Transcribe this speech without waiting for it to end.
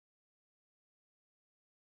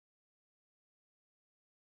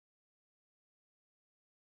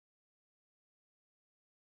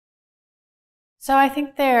So I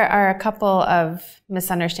think there are a couple of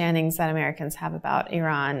misunderstandings that Americans have about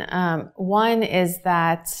Iran. One is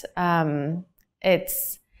that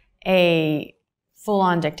it's a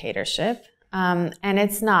full-on dictatorship, and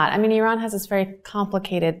it's not. I mean, Iran has this very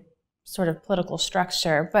complicated sort of political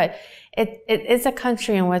structure, but it is a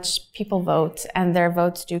country in which people vote and their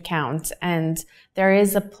votes do count, and there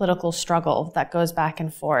is a political struggle that goes back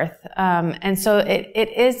and forth. And so it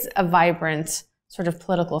is a vibrant sort of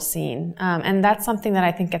political scene. And that's something that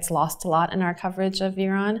I think gets lost a lot in our coverage of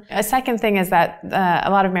Iran. A second thing is that a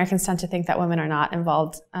lot of Americans tend to think that women are not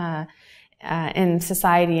involved in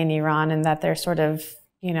society in Iran, and that they're sort of,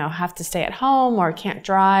 you know, have to stay at home or can't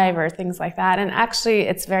drive or things like that. And actually,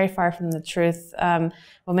 it's very far from the truth.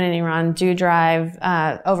 Women in Iran do drive.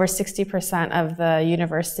 Over 60% of the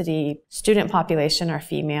university student population are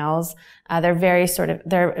females. They're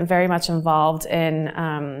very much involved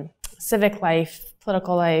in civic life,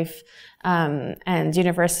 political life, and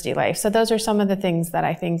university life. So those are some of the things that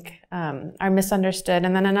I think are misunderstood.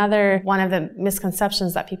 And then another one of the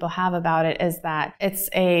misconceptions that people have about it is that it's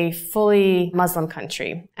a fully Muslim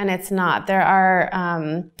country, and it's not. There are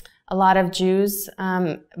a lot of Jews,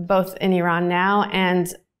 both in Iran now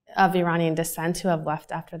and of Iranian descent, who have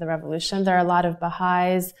left after the revolution. There are a lot of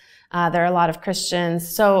Baha'is. There are a lot of Christians.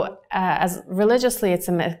 So as religiously, it's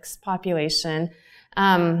a mixed population.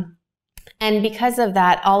 And because of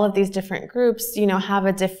that, all of these different groups, you know, have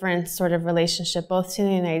a different sort of relationship, both to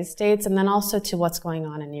the United States and then also to what's going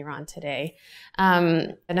on in Iran today.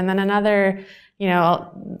 And then another, you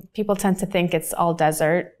know, people tend to think it's all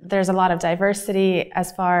desert. There's a lot of diversity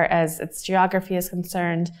as far as its geography is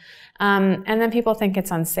concerned. And then people think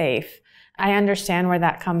it's unsafe. I understand where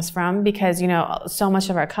that comes from because, you know, so much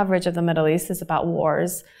of our coverage of the Middle East is about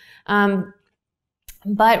wars.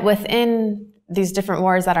 But within these different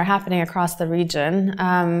wars that are happening across the region,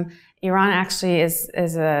 Iran actually is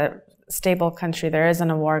a stable country. There isn't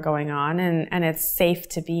a war going on, and it's safe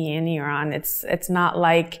to be in Iran. It's not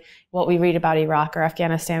like what we read about Iraq or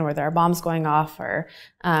Afghanistan, where there are bombs going off, or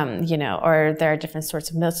you know, or there are different sorts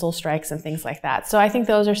of missile strikes and things like that. So I think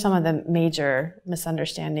those are some of the major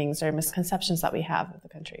misunderstandings or misconceptions that we have of the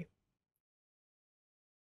country.